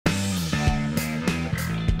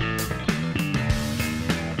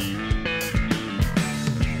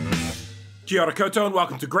Kia ora koutou and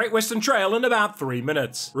welcome to Great Western Trail in about 3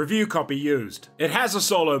 minutes. Review copy used. It has a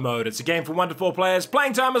solo mode, it's a game for 1 to 4 players,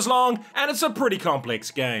 playing time is long, and it's a pretty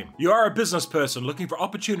complex game. You are a business person looking for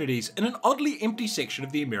opportunities in an oddly empty section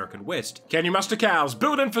of the American West. Can you muster cows,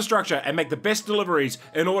 build infrastructure, and make the best deliveries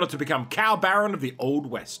in order to become cow baron of the Old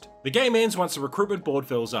West? The game ends once the recruitment board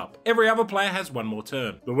fills up. Every other player has 1 more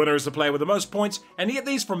turn. The winner is the player with the most points, and you get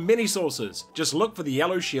these from many sources. Just look for the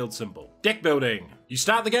yellow shield symbol. Deck building. You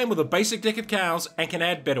start the game with a basic deck of cows and can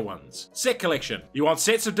add better ones. Set collection. You want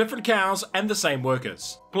sets of different cows and the same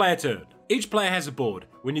workers. Player turn. Each player has a board.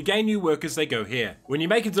 When you gain new workers, they go here. When you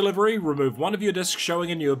make a delivery, remove one of your discs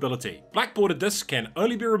showing a new ability. Black bordered discs can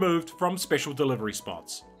only be removed from special delivery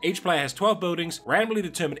spots. Each player has 12 buildings, randomly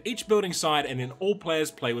determine each building side, and then all players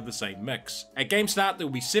play with the same mix. At game start, there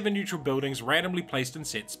will be 7 neutral buildings randomly placed in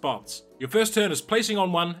set spots. Your first turn is placing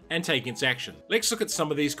on one and taking its action. Let's look at some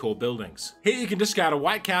of these core buildings. Here you can discard a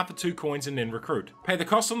white cow for 2 coins and then recruit. Pay the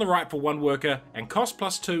cost on the right for 1 worker, and cost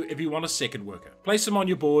plus 2 if you want a second worker. Place them on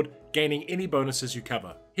your board, gaining any bonuses you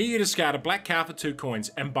cover. Here you discard a black cow for 2 coins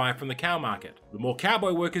and buy from the cow market. The more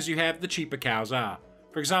cowboy workers you have, the cheaper cows are.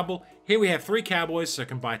 For example, here we have 3 cowboys, so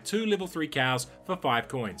can buy 2 level 3 cows for 5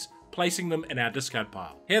 coins, placing them in our discard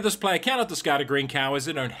pile. Here this player cannot discard a green cow as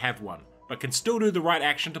they don't have one, but can still do the right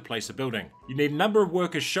action to place a building. You need a number of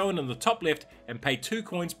workers shown in the top left and pay 2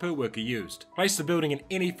 coins per worker used. Place the building in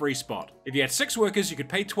any free spot. If you had 6 workers, you could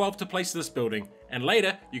pay 12 to place this building, and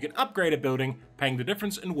later you can upgrade a building, paying the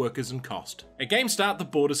difference in workers and cost. At game start, the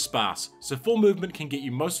board is sparse, so full movement can get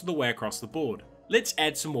you most of the way across the board. Let's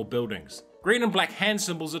add some more buildings. Green and black hand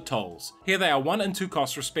symbols are tolls. Here they are 1 and 2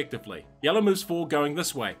 costs respectively. Yellow moves 4 going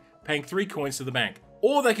this way, paying 3 coins to the bank.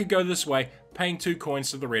 Or they could go this way, paying 2 coins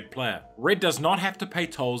to the red player. Red does not have to pay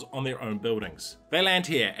tolls on their own buildings. They land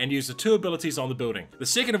here and use the 2 abilities on the building, the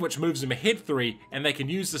second of which moves them ahead 3, and they can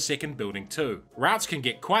use the second building too. Routes can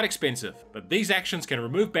get quite expensive, but these actions can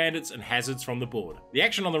remove bandits and hazards from the board. The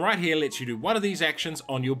action on the right here lets you do one of these actions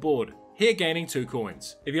on your board, here gaining 2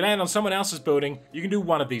 coins. If you land on someone else's building, you can do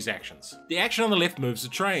one of these actions. The action on the left moves a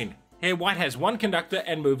train. Here white has 1 conductor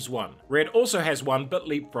and moves 1. Red also has 1 but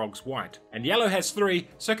leapfrogs white. And yellow has 3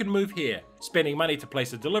 so can move here, spending money to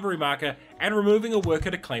place a delivery marker and removing a worker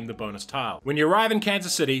to claim the bonus tile. When you arrive in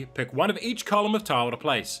Kansas City, pick 1 of each column of tile to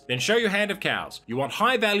place. Then show your hand of cows. You want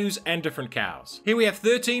high values and different cows. Here we have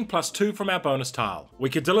 13 plus 2 from our bonus tile. We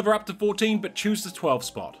could deliver up to 14 but choose the 12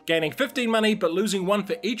 spot. Gaining 15 money but losing 1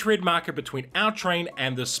 for each red marker between our train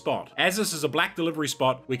and this spot. As this is a black delivery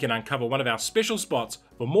spot, we can uncover one of our special spots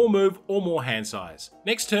for more move or more hand size.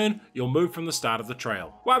 Next turn, you'll move from the start of the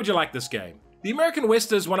trail. Why would you like this game? The American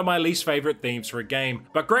West is one of my least favourite themes for a game,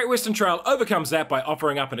 but Great Western Trail overcomes that by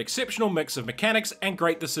offering up an exceptional mix of mechanics and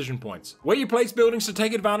great decision points. Where you place buildings to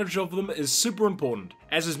take advantage of them is super important,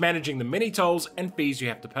 as is managing the many tolls and fees you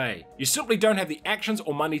have to pay. You simply don't have the actions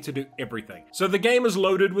or money to do everything, so the game is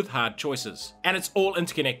loaded with hard choices. And it's all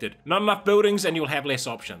interconnected. Not enough buildings and you'll have less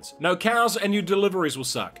options. No cows and your deliveries will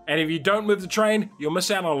suck. And if you don't move the train, you'll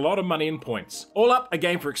miss out on a lot of money and points. All up, a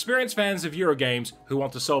game for experienced fans of Eurogames who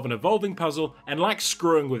want to solve an evolving puzzle and like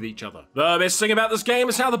screwing with each other. The best thing about this game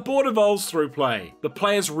is how the board evolves through play. The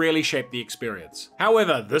players really shape the experience.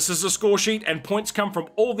 However, this is a score sheet and points come from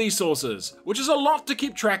all these sources, which is a lot to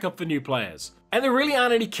keep track of for new players. And there really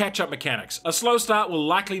aren't any catch-up mechanics. A slow start will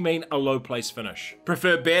likely mean a low place finish.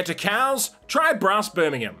 Prefer bear to cows? Try Brass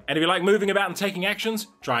Birmingham. And if you like moving about and taking actions,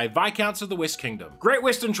 try Viscounts of the West Kingdom. Great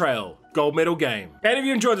Western Trail, gold medal game. And if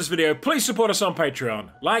you enjoyed this video, please support us on Patreon.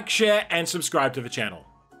 Like, share, and subscribe to the channel.